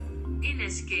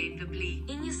Inescapably.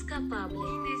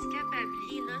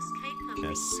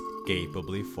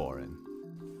 Inescapably foreign.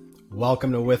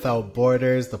 Welcome to Without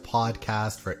Borders, the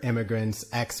podcast for immigrants,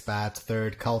 expats,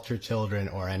 third culture children,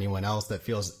 or anyone else that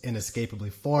feels inescapably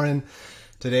foreign.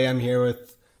 Today I'm here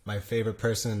with my favorite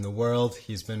person in the world.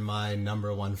 He's been my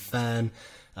number one fan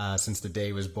since the day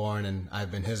he was born, and I've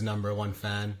been his number one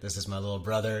fan. This is my little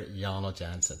brother, Jano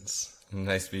Janssens.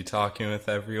 Nice to be talking with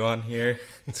everyone here.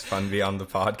 It's fun to be on the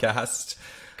podcast.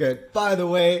 Good. By the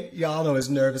way, Jano is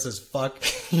nervous as fuck.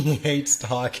 He hates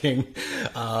talking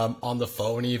on the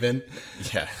phone even.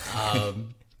 Yeah.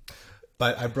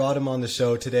 But I brought him on the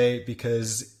show today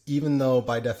because even though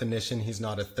by definition he's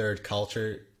not a third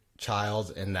culture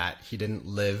child in that he didn't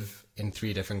live in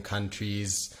 3 different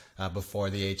countries before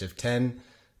the age of 10,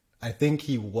 I think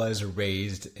he was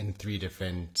raised in 3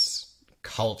 different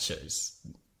cultures.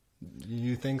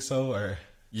 You think so, or?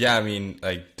 Yeah, I mean,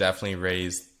 like, definitely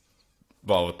raised,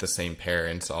 well, with the same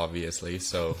parents, obviously.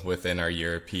 So within our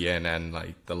European and,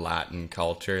 like, the Latin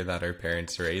culture that our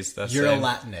parents raised us in.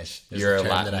 Euro-Latinish is the term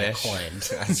that I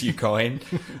coined. As you coined.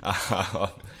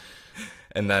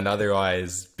 And then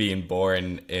otherwise, being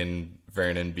born in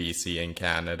Vernon, BC in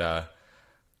Canada,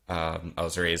 I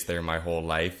was raised there my whole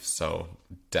life. So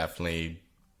definitely,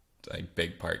 like,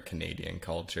 big part Canadian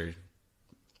culture.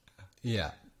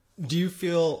 Yeah. Do you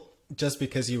feel just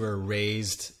because you were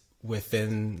raised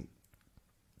within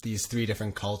these 3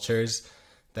 different cultures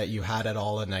that you had at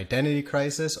all an identity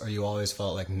crisis, or you always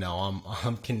felt like, no,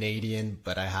 I'm Canadian,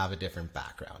 but I have a different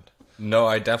background? No,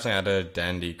 I definitely had an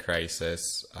identity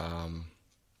crisis. I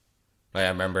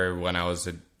remember when I was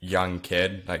a young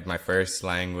kid, like, my first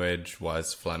language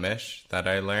was Flemish that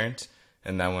I learned.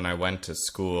 And then when I went to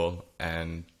school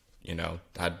and, you know,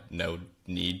 had no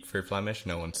need for Flemish,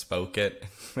 no one spoke it.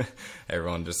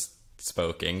 Everyone just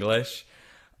spoke English.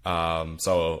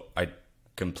 So I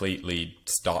completely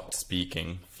stopped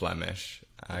speaking Flemish,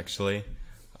 actually.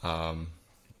 Well,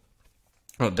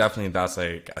 definitely that's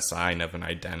like a sign of an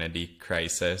identity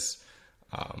crisis.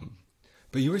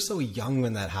 But you were so young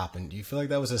when that happened. Do you feel like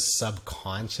that was a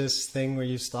subconscious thing where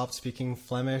you stopped speaking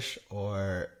Flemish,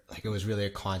 or like it was really a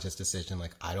conscious decision,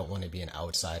 like, I don't want to be an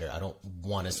outsider, I don't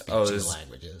want to speak 2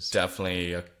 languages?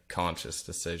 Definitely a conscious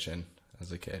decision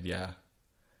as a kid, yeah.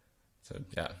 So,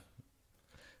 yeah.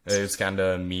 It's kind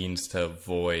of a means to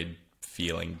avoid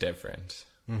feeling different.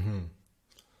 Mm-hmm.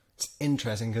 It's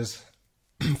interesting because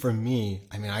for me,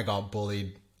 I mean, I got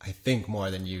bullied, I think, more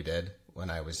than you did when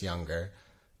I was younger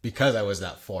because I was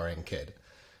that foreign kid,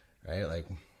 right? Like,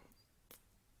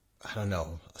 I don't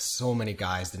know, so many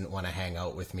guys didn't want to hang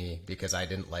out with me because I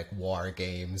didn't like war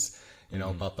games. You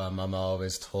know, Papa and Mama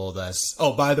always told us,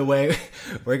 oh, by the way,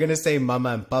 we're going to say Mama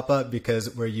and Papa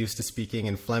because we're used to speaking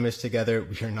in Flemish together.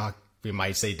 We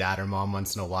might say Dad or Mom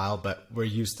once in a while, but we're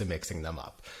used to mixing them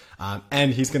up.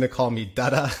 And he's going to call me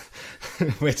Dada,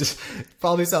 which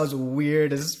probably sounds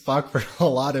weird as fuck for a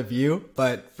lot of you.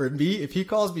 But for me, if he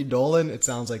calls me Dolan, it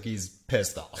sounds like he's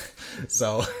pissed off.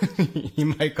 So he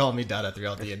might call me Dada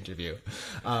throughout the interview.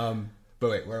 But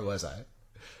wait, where was I?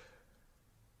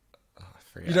 Oh, I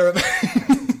forgot. You don't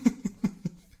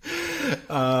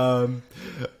remember?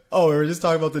 We were just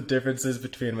talking about the differences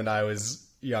between when I was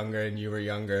younger and you were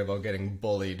younger about getting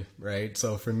bullied, right?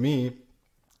 So for me,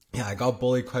 yeah, I got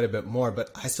bullied quite a bit more,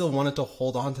 but I still wanted to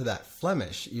hold on to that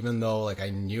Flemish, even though, like, I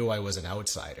knew I was an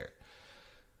outsider.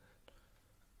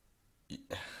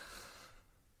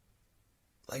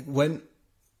 Like, when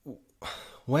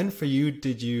for you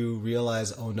did you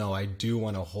realize, oh no, I do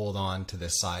want to hold on to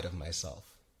this side of myself?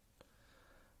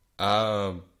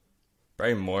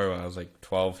 Probably more when I was like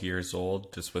 12 years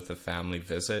old, just with a family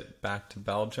visit back to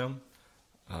Belgium.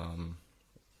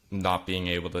 Not being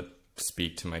able to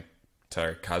speak to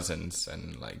our cousins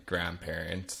and like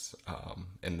grandparents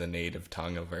in the native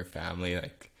tongue of our family,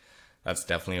 like, that's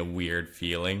definitely a weird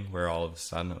feeling where all of a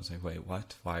sudden I was like, wait,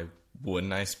 what? Why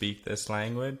wouldn't I speak this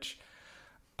language?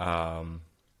 And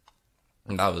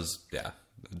that was, yeah,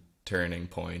 the turning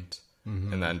point.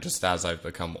 Mm-hmm. And then just as I've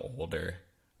become older,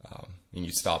 and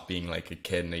you stop being like a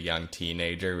kid and a young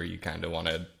teenager where you kind of want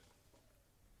to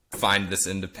find this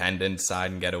independent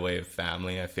side and get away with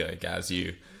family. I feel like as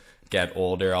you get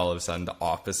older, all of a sudden the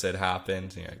opposite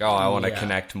happens. And you're like, oh, I want to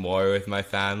connect more with my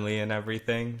family and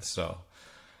everything. So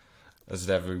that's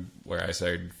definitely where I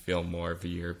started to feel more of a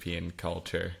European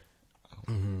culture.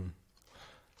 Mm-hmm.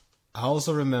 I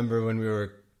also remember when we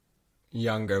were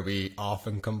younger, we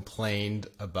often complained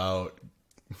about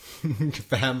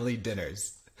family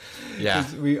dinners. Yeah.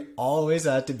 We always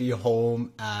had to be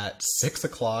home at 6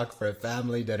 o'clock for a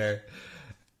family dinner.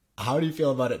 How do you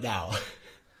feel about it now?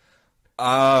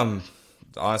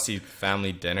 honestly,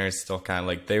 family dinners still kind of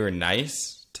like, they were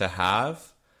nice to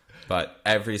have, but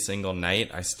every single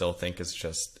night I still think it's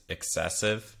just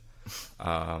excessive.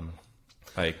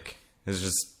 Like, it's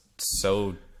just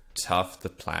so tough to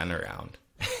plan around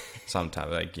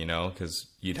sometimes, like, you know, because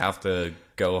you'd have to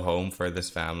go home for this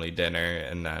family dinner,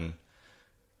 and then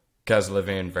because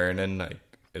living in Vernon, like,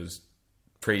 it was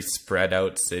pretty spread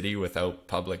out city without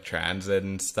public transit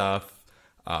and stuff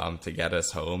to get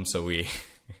us home, so we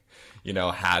you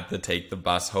know, had to take the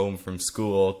bus home from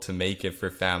school to make it for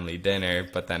family dinner.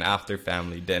 But then after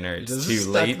family dinner, it's too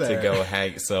late to go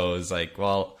hang. So it was like,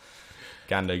 well,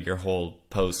 kind of your whole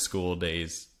post-school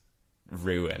days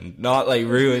ruined. Not like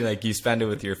ruined, like you spend it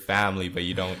with your family, but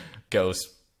you don't go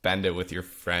spend it with your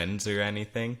friends or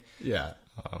anything. Yeah.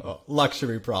 Well,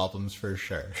 luxury problems for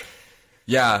sure.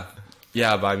 Yeah.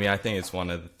 Yeah, but I mean, I think it's one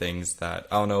of the things that,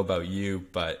 I don't know about you,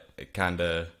 but it kind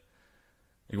of,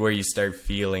 where you start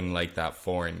feeling like that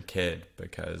foreign kid,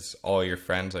 because all your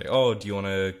friends are like, oh, do you want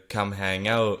to come hang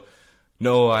out?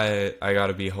 No, I got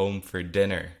to be home for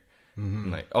dinner. Mm-hmm.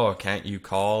 I'm like, oh, can't you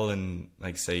call and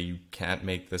like say you can't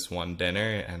make this one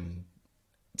dinner? And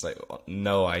it's like, well,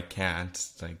 no, I can't.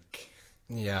 It's like,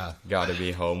 yeah, got to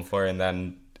be home for it. And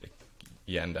then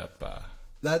you end up...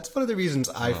 That's one of the reasons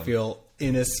I feel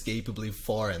inescapably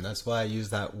foreign. That's why I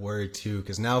use that word too,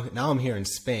 because now I'm here in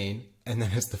Spain. And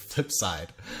then it's the flip side.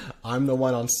 I'm the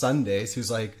one on Sundays who's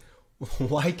like,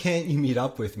 why can't you meet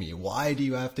up with me? Why do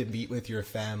you have to meet with your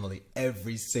family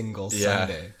every single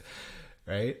Sunday?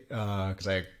 Right? Because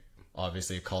I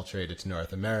obviously acculturated to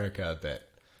North America a bit.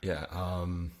 Yeah.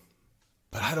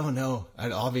 But I don't know.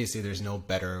 Obviously, there's no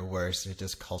better or worse. They're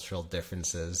just cultural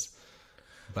differences.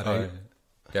 But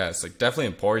yeah, it's like definitely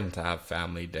important to have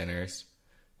family dinners.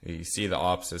 You see the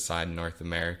opposite side in North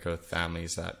America with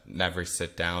families that never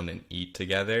sit down and eat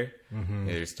together. Mm-hmm.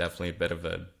 There's definitely a bit of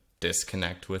a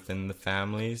disconnect within the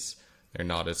families. They're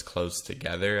not as close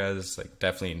together as, like,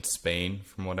 definitely in Spain,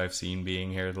 from what I've seen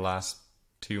being here the last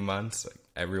 2 months. Like,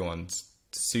 everyone's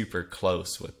super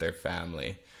close with their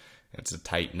family. It's a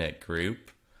tight-knit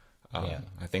group. I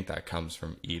think that comes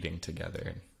from eating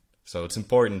together. So it's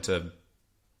important to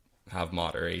have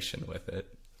moderation with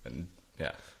it. And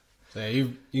yeah. So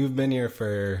you've been here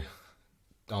for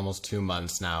almost 2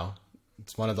 months now.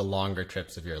 It's one of the longer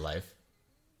trips of your life.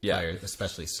 Yeah.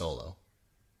 Especially solo.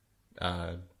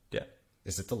 Yeah.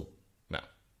 Is it the...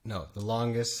 No, the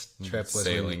longest trip was...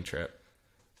 Sailing trip.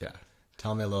 Yeah.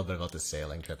 Tell me a little bit about the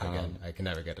sailing trip again. I can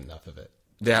never get enough of it.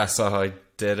 Yeah, so I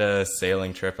did a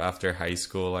sailing trip after high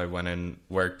school. I went and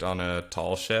worked on a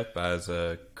tall ship as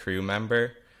a crew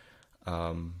member.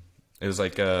 It was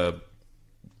like a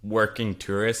working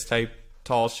tourist type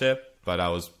tall ship, but I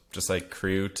was just like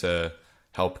crew to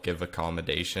help give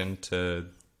accommodation to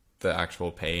the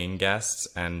actual paying guests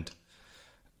and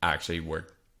actually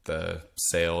work the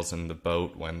sails in the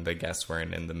boat when the guests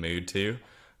weren't in the mood to.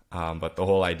 But the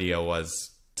whole idea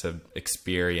was to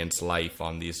experience life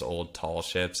on these old tall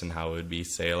ships and how it would be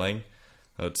sailing.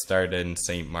 So it started in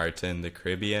St. Martin, the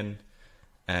Caribbean,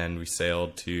 and we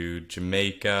sailed to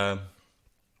Jamaica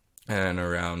and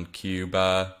around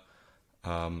Cuba,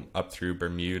 up through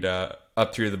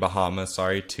the Bahamas,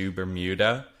 to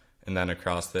Bermuda, and then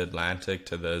across the Atlantic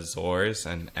to the Azores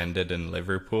and ended in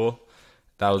Liverpool.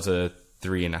 That was a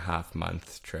 3.5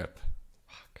 month trip.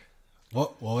 Fuck.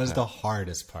 What was the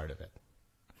hardest part of it?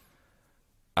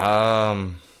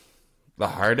 The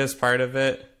hardest part of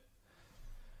it,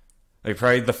 like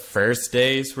probably the first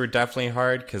days were definitely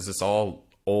hard because it's all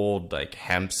old like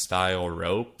hemp style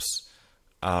ropes.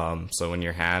 So when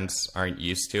your hands aren't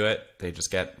used to it, they just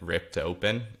get ripped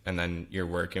open, and then you're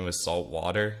working with salt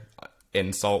water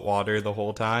the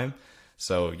whole time.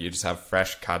 So you just have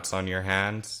fresh cuts on your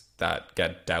hands that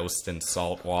get doused in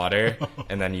salt water,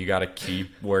 and then you got to keep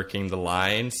working the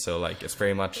line. So like it's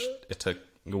very much, it took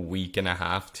a week and a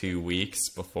half, 2 weeks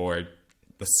before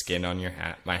the skin on your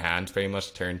hand, my hands pretty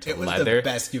much turned to leather. It was the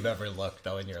best you've ever looked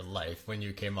though in your life when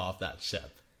you came off that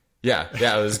ship. Yeah,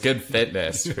 it was good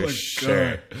fitness for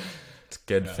sure. It's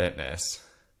good fitness.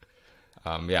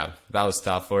 That was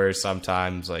tough. Or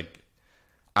sometimes, like,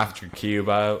 after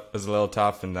Cuba was a little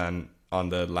tough, and then on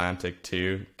the Atlantic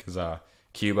too, because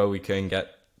Cuba we couldn't get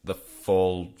the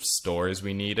full stores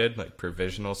we needed, like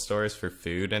provisional stores for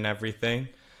food and everything,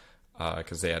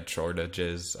 because they had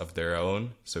shortages of their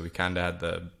own. So we kind of had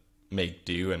to make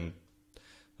do and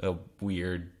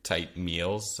weird type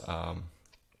meals.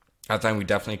 That time we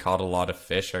definitely caught a lot of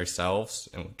fish ourselves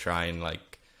and would try and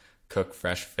like cook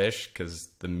fresh fish because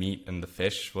the meat and the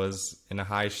fish was in a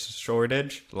high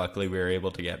shortage. Luckily we were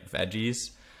able to get veggies.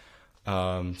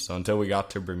 So until we got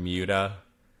to Bermuda,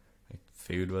 like,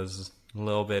 food was a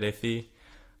little bit iffy.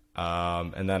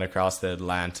 And then across the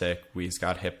Atlantic, we just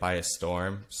got hit by a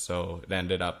storm. So it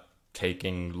ended up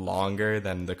taking longer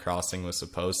than the crossing was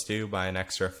supposed to by an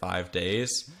extra 5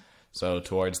 days. So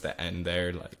towards the end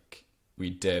there, like, we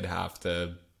did have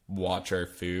to watch our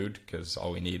food because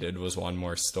all we needed was one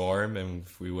more storm and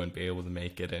we wouldn't be able to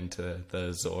make it into the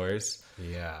Azores.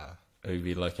 Yeah. We'd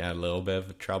be looking at a little bit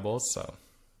of trouble. So,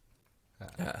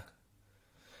 yeah.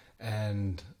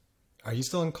 And are you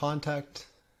still in contact?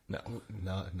 No.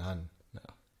 No, none. No.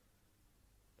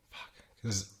 Fuck.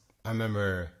 Because I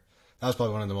remember that was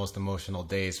probably one of the most emotional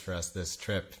days for us this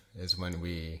trip is when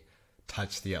we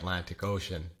touched the Atlantic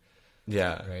Ocean.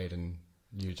 Yeah. Right? And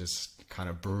you just kind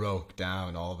of broke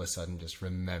down all of a sudden just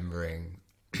remembering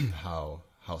how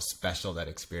special that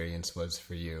experience was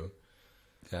for you.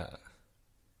 Yeah.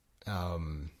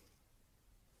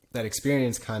 That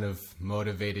experience kind of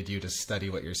motivated you to study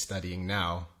what you're studying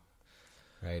now,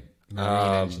 right?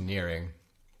 Marine engineering.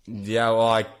 Yeah, well,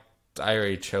 I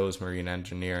already chose marine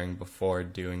engineering before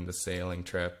doing the sailing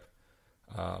trip.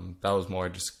 That was more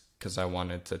just because I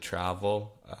wanted to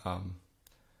travel.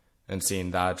 And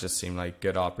seeing that just seemed like a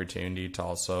good opportunity to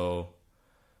also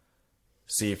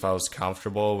see if I was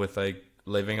comfortable with like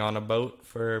living on a boat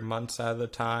for months at a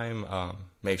time.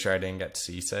 Make sure I didn't get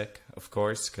seasick, of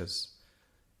course, because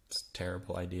it's a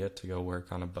terrible idea to go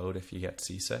work on a boat if you get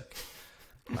seasick.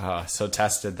 So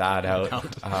tested that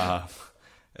out.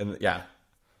 And yeah,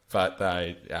 but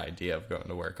the idea of going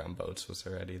to work on boats was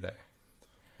already there.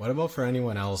 What about for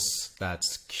anyone else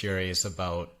that's curious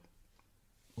about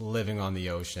living on the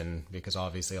ocean? Because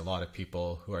obviously a lot of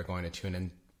people who are going to tune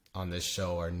in on this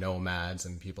show are nomads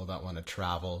and people that want to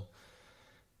travel.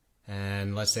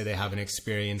 And let's say they have an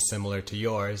experience similar to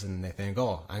yours and they think,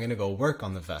 oh, I'm going to go work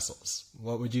on the vessels.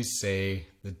 What would you say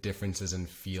the differences in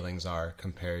feelings are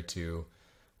compared to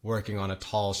working on a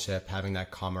tall ship, having that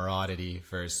camaraderie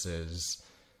versus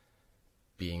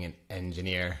being an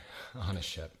engineer on a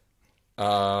ship?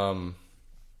 I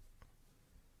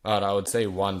would say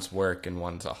one's work and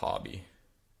one's a hobby.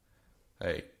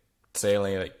 Like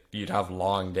sailing, like you'd have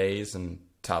long days and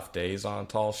tough days on a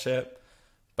tall ship,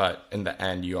 but in the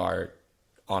end you are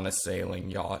on a sailing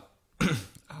yacht.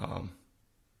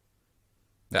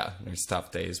 Yeah, there's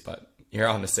tough days, but you're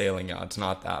on a sailing yacht. It's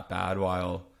not that bad.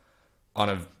 While on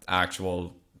an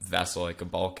actual vessel like a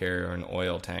bulk carrier or an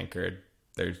oil tanker,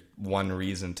 there's one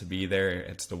reason to be there.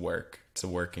 It's the work. It's a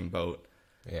working boat.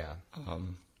 Yeah.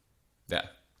 Yeah.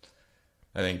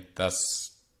 I think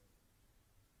that's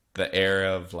the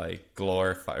era of like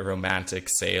glorified romantic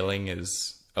sailing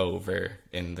is over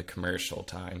in the commercial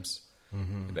times.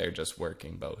 Mm-hmm. They're just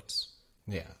working boats.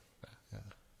 Yeah. Yeah.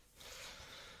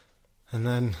 And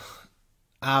then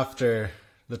after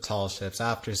the tall ships,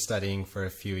 after studying for a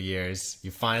few years,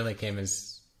 you finally came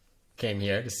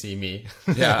here to see me.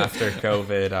 Yeah, after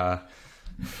COVID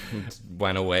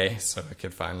went away, so I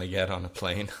could finally get on a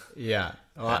plane. Yeah.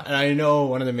 Well, and I know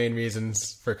one of the main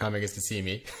reasons for coming is to see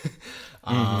me.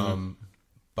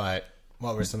 But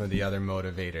what were some of the other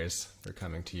motivators for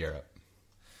coming to Europe?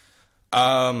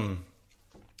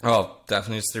 Well,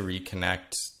 definitely just to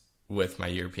reconnect with my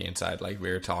European side, like we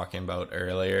were talking about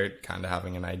earlier, kind of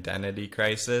having an identity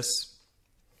crisis.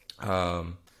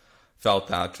 Felt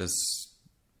that just,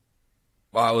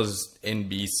 well, I was in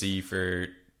BC for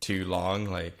too long.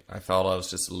 Like I felt I was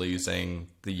just losing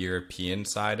the European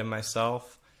side of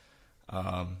myself.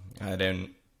 I didn't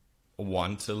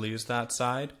want to lose that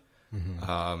side.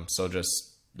 Mm-hmm. So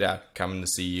just, yeah, coming to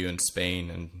see you in Spain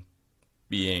and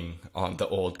being on the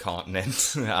old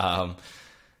continent,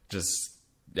 just,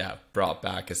 yeah, brought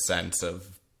back a sense of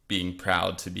being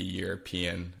proud to be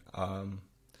European.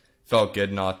 Felt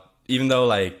good even though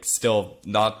like still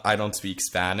I don't speak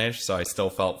Spanish, so I still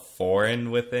felt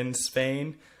foreign within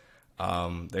Spain.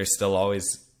 There's still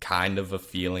always kind of a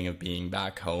feeling of being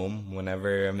back home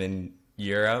whenever I'm in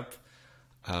Europe.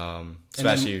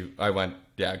 Especially I went,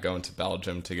 going to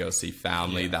Belgium to go see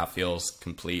family. Yeah. That feels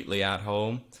completely at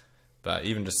home. But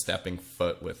even just stepping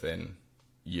foot within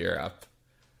Europe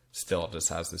still just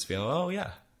has this feeling, oh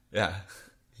yeah.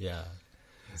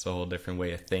 It's a whole different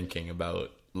way of thinking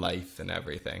about life and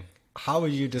everything. How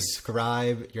would you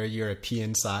describe your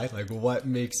European side? Like what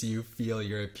makes you feel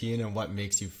European and what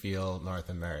makes you feel North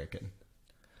American?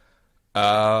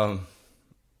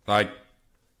 Like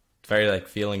very like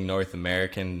feeling North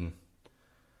American.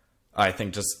 I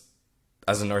think just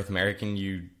as a North American,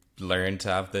 you learn to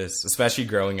have this, especially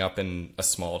growing up in a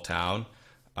small town,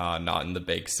 not in the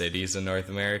big cities in North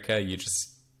America, you just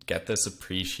get this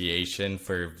appreciation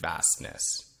for vastness.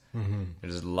 Mm-hmm. You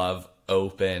just love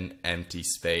open, empty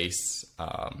space.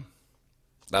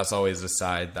 That's always a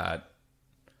side that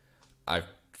I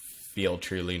feel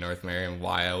truly North American,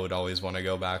 why I would always want to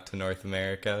go back to North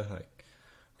America. Like,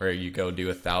 where you go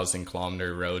do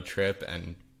 1,000-kilometer road trip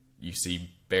and you see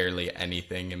barely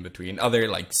anything in between. Other,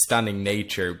 like, stunning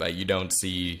nature, but you don't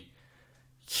see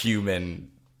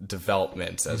human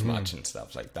developments as much and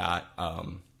stuff like that.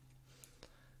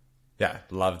 Yeah,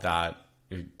 love that.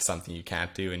 It's something you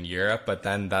can't do in Europe, but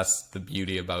then that's the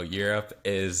beauty about Europe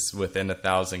is within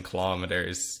 1,000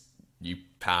 kilometers, you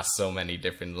pass so many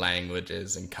different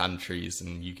languages and countries,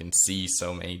 and you can see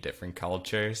so many different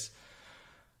cultures.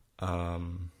 I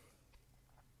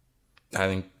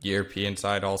think European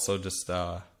side also just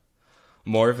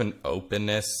more of an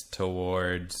openness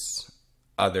towards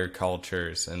other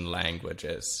cultures and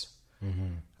languages.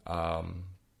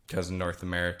 Because in North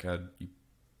America,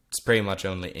 it's pretty much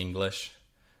only English.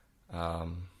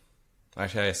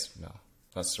 Actually, no,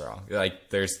 that's wrong. Like,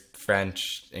 there's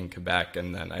French in Quebec,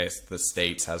 and then I guess the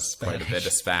States has quite a bit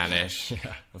of Spanish,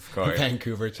 Yeah. of course.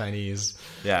 Vancouver Chinese.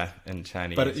 Yeah, and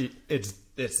Chinese. But it's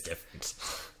different.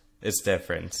 It's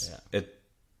different. Yeah.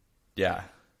 Yeah.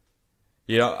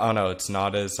 You don't, I don't know, it's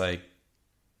not as, like,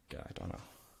 I don't know.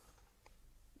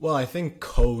 Well, I think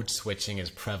code switching is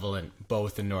prevalent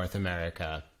both in North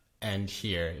America and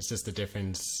here. It's just the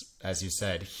difference, as you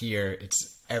said, here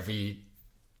it's every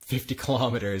 50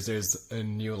 kilometers there's a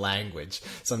new language.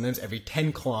 Sometimes every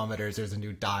 10 kilometers there's a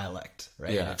new dialect,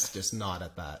 right? Yeah. It's just not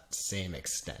at that same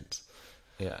extent.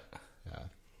 Yeah. Yeah.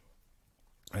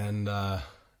 And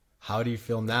how do you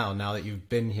feel now that you've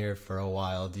been here for a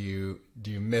while? Do you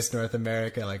miss North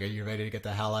America? Like, are you ready to get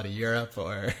the hell out of Europe,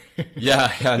 or?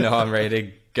 Yeah, no, I'm ready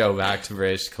to go back to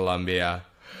British Columbia.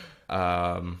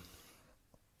 Yeah,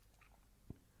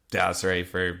 I was ready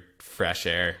for fresh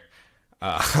air.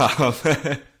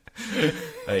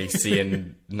 Like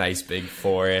seeing nice big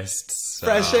forests.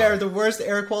 Fresh air, the worst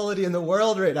air quality in the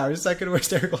world right now. Second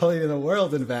worst air quality in the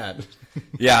world in Van.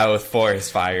 Yeah, with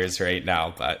forest fires right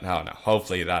now, but I don't know.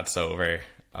 Hopefully that's over.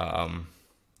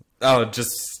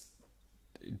 Just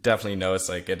definitely notice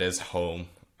like it is home.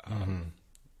 I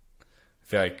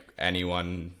feel like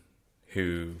anyone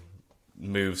who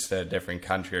moves to a different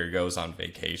country or goes on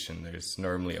vacation, there's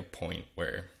normally a point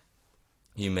where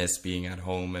you miss being at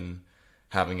home and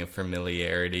having a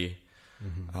familiarity.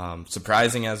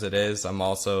 Surprising as it is, I'm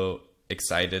also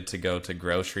excited to go to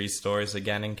grocery stores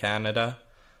again in Canada.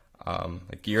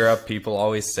 Like Europe, people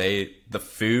always say the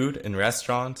food in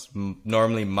restaurants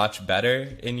normally much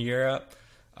better in Europe,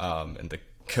 and the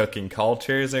cooking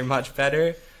cultures are much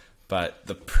better. But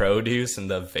the produce and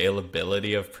the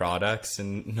availability of products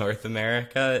in North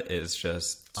America is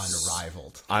just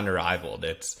Unrivaled.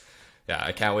 Yeah,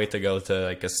 I can't wait to go to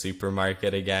like a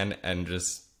supermarket again and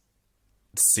just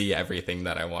see everything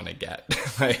that I want to get.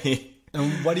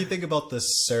 And what do you think about the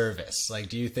service? Like,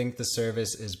 do you think the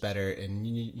service is better in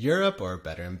Europe or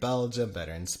better in Belgium,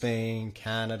 better in Spain,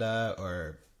 Canada,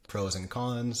 or pros and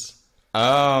cons?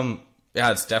 Yeah,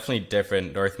 it's definitely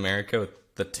different. North America with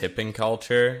the tipping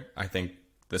culture, I think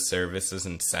the service is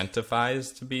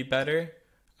incentivized to be better.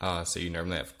 So you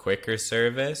normally have quicker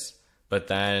service, but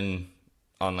then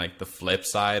on like the flip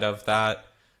side of that,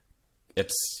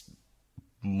 it's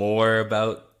more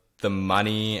about the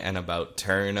money and about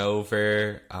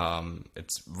turnover.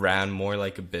 It's ran more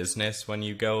like a business when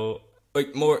you go,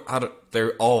 like more,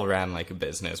 they're all ran like a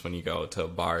business when you go to a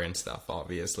bar and stuff,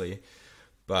 obviously.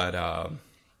 But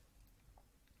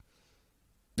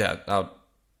yeah,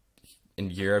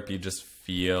 in Europe, you just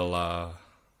feel, I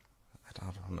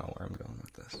don't know where I'm going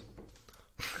with this.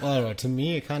 Well, I don't know. To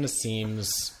me, it kind of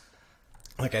seems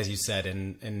like, as you said,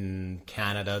 in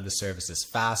Canada, the service is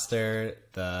faster.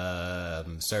 The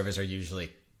servers are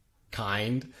usually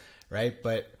kind, right?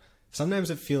 But sometimes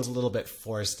it feels a little bit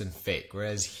forced and fake.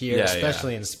 Whereas here,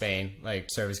 especially in Spain, like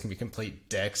servers can be complete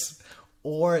dicks,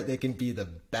 or they can be the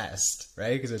best,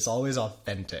 right? Because it's always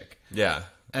authentic. Yeah.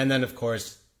 And then, of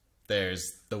course, there's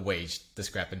the wage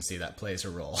discrepancy that plays a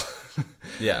role.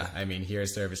 Yeah. I mean, here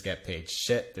servers get paid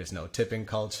shit. There's no tipping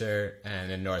culture. And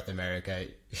in North America,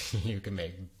 you can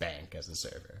make bank as a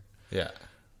server. Yeah.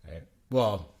 Right?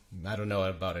 Well, I don't know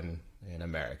about in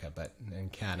America, but in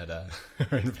Canada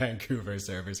or in Vancouver,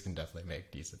 servers can definitely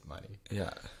make decent money.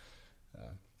 Yeah.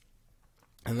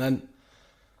 And then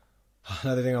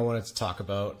another thing I wanted to talk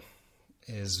about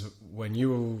is when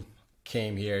you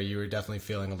came here, you were definitely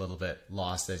feeling a little bit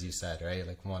lost, as you said, right?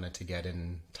 Like wanted to get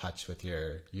in touch with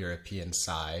your European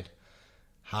side.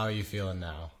 How are you feeling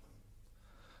now?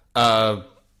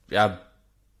 Yeah,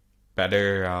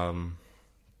 better,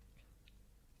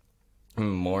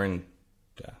 more in,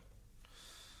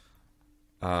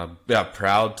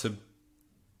 proud to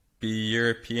be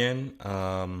European.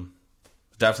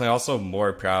 definitely also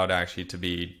more proud actually to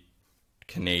be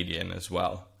Canadian as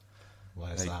well.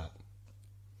 Why is that?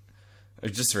 I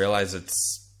just realized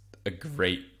it's a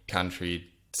great country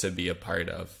to be a part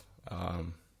of.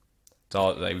 It's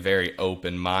all like very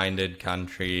open-minded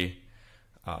country.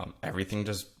 Everything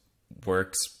just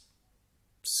works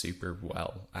super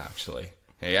well, actually.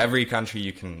 Hey, every country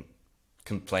you can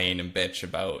complain and bitch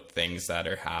about things that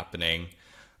are happening,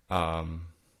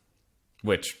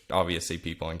 which obviously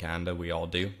people in Canada, we all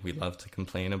do. We love to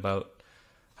complain about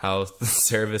how the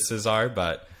services are,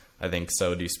 but I think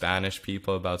so do Spanish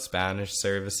people about Spanish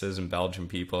services and Belgian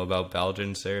people about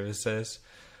Belgian services.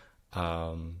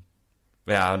 Yeah,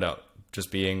 I don't know.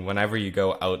 Just being, whenever you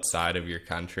go outside of your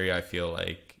country, I feel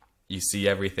like you see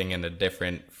everything in a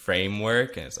different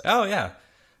framework, and it's like, oh yeah,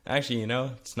 actually, you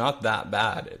know, it's not that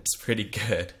bad. It's pretty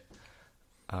good.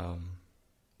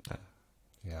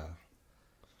 Yeah.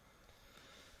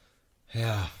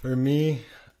 Yeah, for me,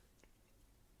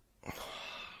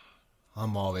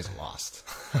 I'm always lost.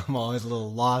 I'm always a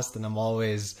little lost, and I'm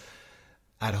always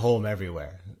at home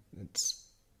everywhere. It's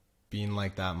been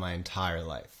like that my entire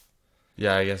life.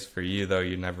 Yeah, I guess for you, though,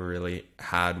 you never really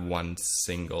had one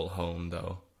single home,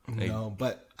 though. Like, No,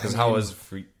 but... Because how was...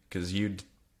 Because you'd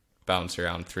bounce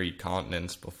around 3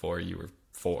 continents before you were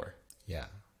 4. Yeah.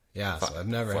 Yeah, so I've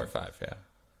never... 4 or 5, yeah.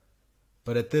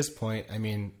 But at this point, I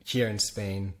mean, here in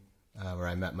Spain, where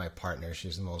I met my partner,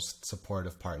 she's the most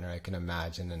supportive partner I can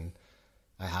imagine, and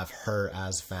I have her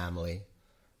as family.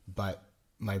 But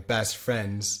my best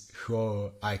friends,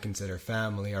 who I consider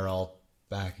family, are all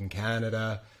back in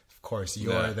Canada. Of course,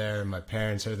 you're there, my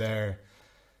parents are there.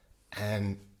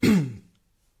 And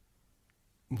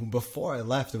before I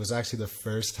left, it was actually the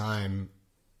first time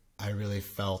I really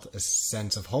felt a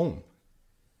sense of home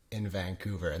in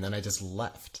Vancouver. And then I just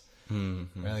left.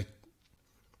 Mm-hmm. Right? Like,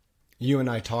 you and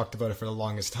I talked about it for the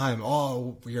longest time.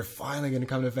 Oh, you're finally going to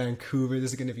come to Vancouver. This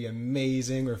is going to be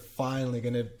amazing. We're finally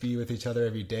going to be with each other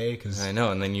every day. Cause... I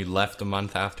know. And then you left a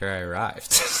month after I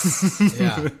arrived.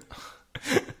 Yeah.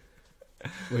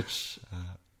 Which,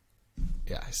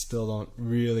 yeah, I still don't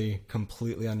really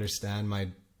completely understand my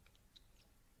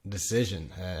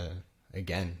decision.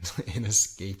 Again,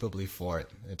 inescapably for it.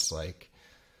 It's like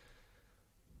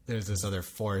there's this other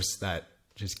force that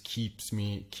just keeps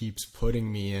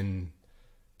putting me in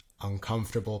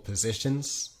uncomfortable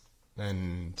positions,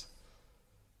 and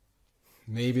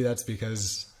maybe that's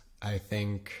because I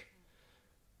think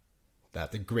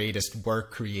that the greatest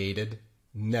work created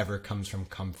never comes from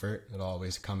comfort. It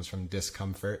always comes from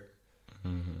discomfort.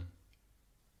 Mm-hmm.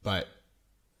 But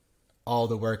all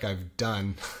the work I've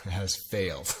done has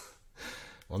failed.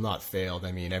 Well, not failed.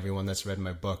 I mean, everyone that's read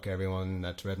my book, everyone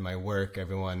that's read my work,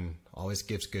 everyone always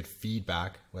gives good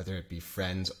feedback, whether it be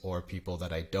friends or people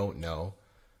that I don't know.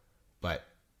 But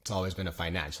it's always been a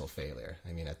financial failure.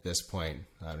 I mean, at this point,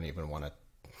 I don't even want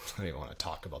to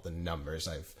talk about the numbers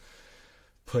I've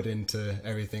put into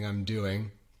everything I'm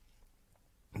doing.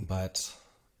 But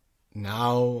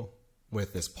now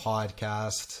with this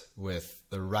podcast, with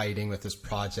the writing, with this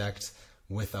project,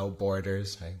 Without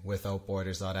Borders, right?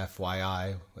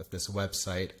 withoutborders.fyi, with this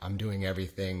website, I'm doing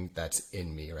everything that's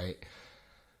in me, right?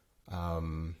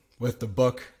 With the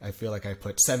book, I feel like I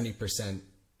put 70%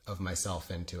 of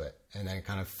myself into it, and then it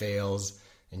kind of fails,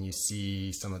 and you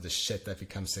see some of the shit that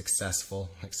becomes successful.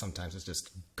 Like sometimes it's just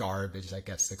garbage that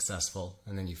gets successful,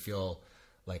 and then you feel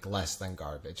like less than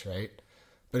garbage, right?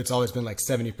 But it's always been like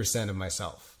 70% of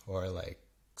myself, or like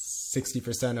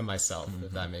 60% of myself,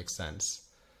 if that makes sense.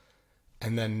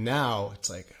 And then now it's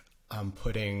like I'm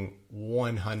putting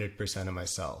 100% of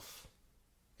myself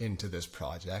into this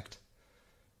project.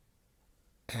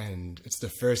 And it's the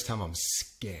first time I'm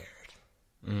scared.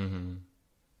 Mm-hmm.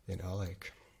 You know,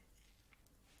 like,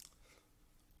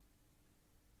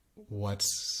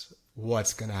 what's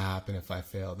going to happen if I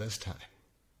fail this time?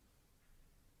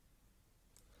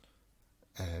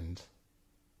 And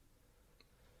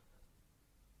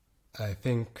I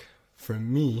think for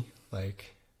me,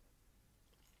 like,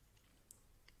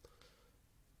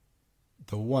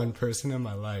 the one person in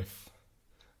my life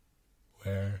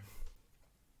where,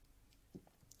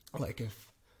 like, if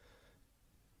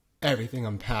everything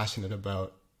I'm passionate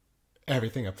about,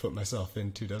 everything I put myself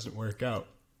into doesn't work out,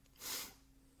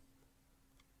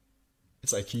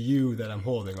 it's like you that I'm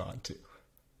holding on to.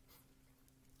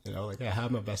 You know, like, I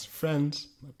have my best friends,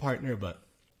 my partner, but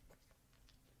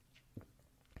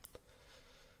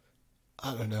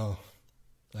I don't know,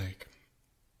 like,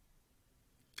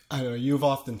 I don't know, you've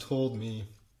often told me,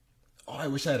 oh, I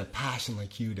wish I had a passion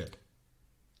like you did,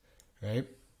 right?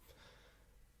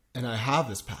 And I have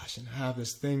this passion, I have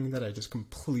this thing that I just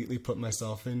completely put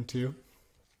myself into.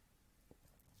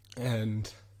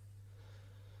 And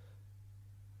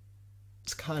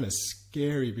it's kind of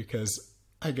scary because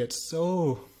I get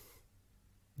so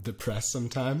depressed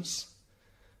sometimes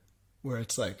where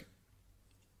it's like,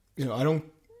 you know, I don't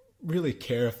really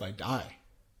care if I die.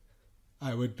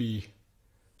 I would be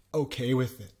okay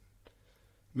with it.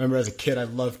 Remember as a kid, I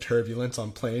loved turbulence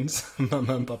on planes. My mom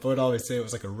and papa would always say it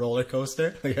was like a roller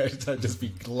coaster. Like I'd just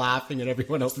be laughing and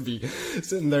everyone else would be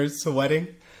sitting there sweating.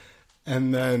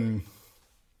 And then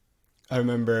I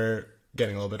remember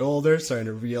getting a little bit older, starting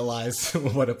to realize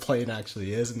what a plane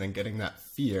actually is, and then getting that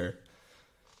fear.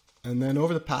 And then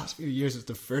over the past few years, it's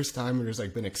the first time where there's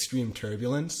like been extreme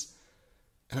turbulence.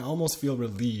 And I almost feel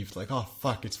relieved, like, oh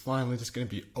fuck, it's finally just going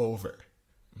to be over.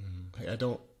 Like I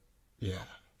don't, yeah.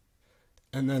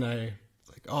 And then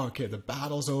like, oh, okay, the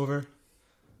battle's over.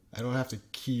 I don't have to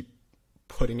keep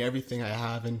putting everything I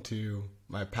have into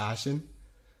my passion.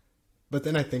 But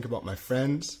then I think about my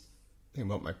friends, think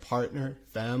about my partner,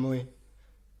 family,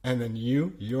 and then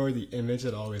you're the image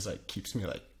that always like keeps me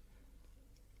like,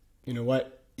 you know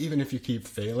what? Even if you keep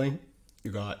failing,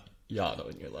 you got Yano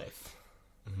in your life.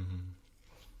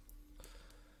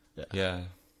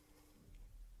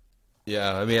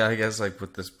 Yeah, I mean, I guess like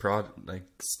with this like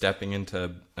stepping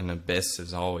into an abyss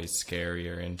is always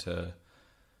scarier, into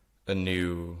the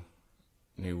new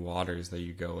waters that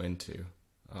you go into.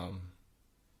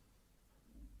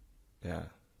 Yeah.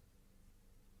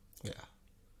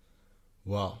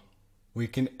 Well, we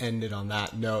can end it on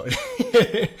that note.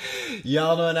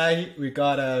 Yano and we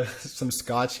got some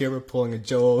scotch here. We're pulling a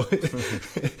Joe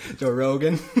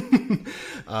Rogan.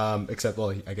 Except,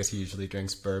 well, I guess he usually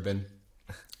drinks bourbon.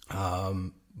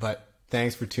 But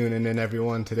thanks for tuning in,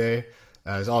 everyone, today.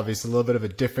 It's obviously a little bit of a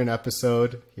different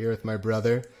episode here with my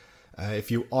brother.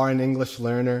 If you are an English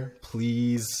learner,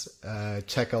 please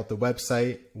check out the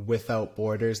website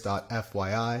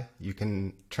withoutborders.fyi. You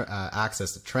can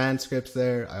access the transcripts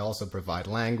there. I also provide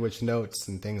language notes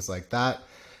and things like that.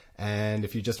 And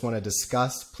if you just want to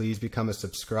discuss, please become a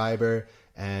subscriber.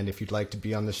 And if you'd like to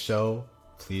be on the show,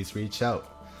 please reach out.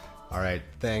 All right,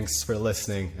 thanks for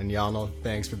listening. And Yano,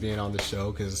 thanks for being on the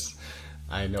show, because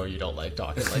I know you don't like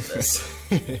talking like this.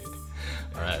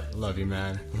 All right, love you,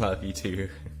 man. Love you too.